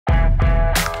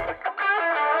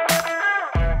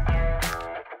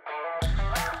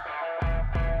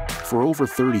For over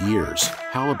 30 years,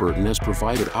 Halliburton has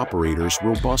provided operators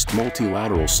robust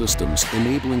multilateral systems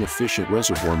enabling efficient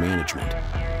reservoir management.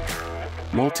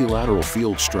 Multilateral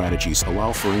field strategies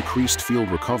allow for increased field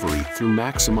recovery through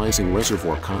maximizing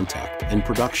reservoir contact and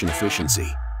production efficiency.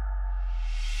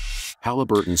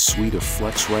 Halliburton's suite of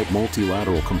FlexRite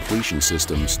multilateral completion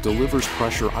systems delivers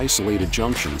pressure-isolated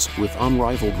junctions with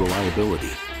unrivaled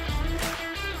reliability.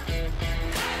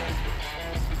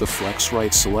 The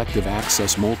FlexRite Selective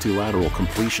Access Multilateral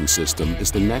Completion System is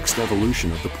the next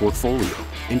evolution of the portfolio,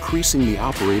 increasing the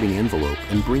operating envelope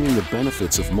and bringing the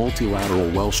benefits of multilateral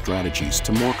well strategies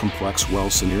to more complex well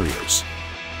scenarios.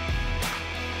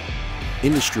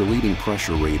 Industry-leading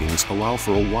pressure ratings allow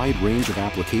for a wide range of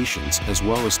applications as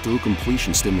well as through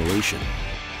completion stimulation.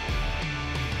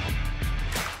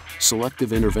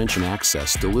 Selective Intervention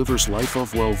Access delivers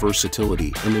life-of-well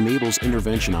versatility and enables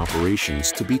intervention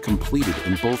operations to be completed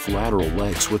in both lateral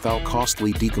legs without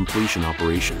costly decompletion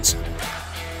operations.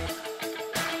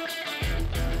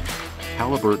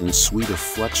 Halliburton's suite of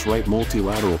FlexRite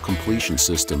multilateral completion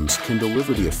systems can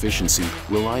deliver the efficiency,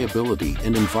 reliability,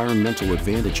 and environmental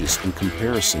advantages in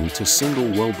comparison to single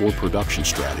wellbore production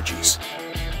strategies.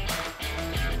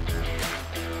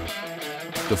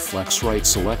 The FlexRite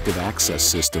Selective Access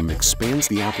System expands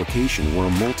the application where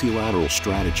a multilateral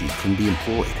strategy can be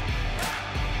employed.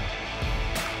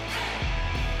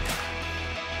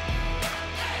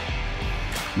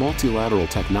 Multilateral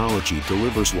technology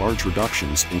delivers large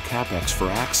reductions in CapEx for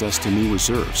access to new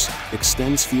reserves,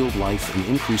 extends field life, and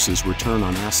increases return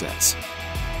on assets.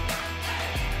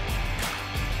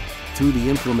 Through the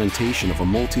implementation of a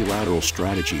multilateral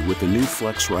strategy with the new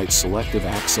FlexRite Selective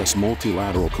Access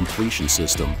Multilateral Completion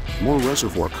System, more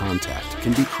reservoir contact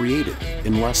can be created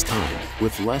in less time,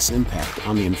 with less impact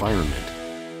on the environment.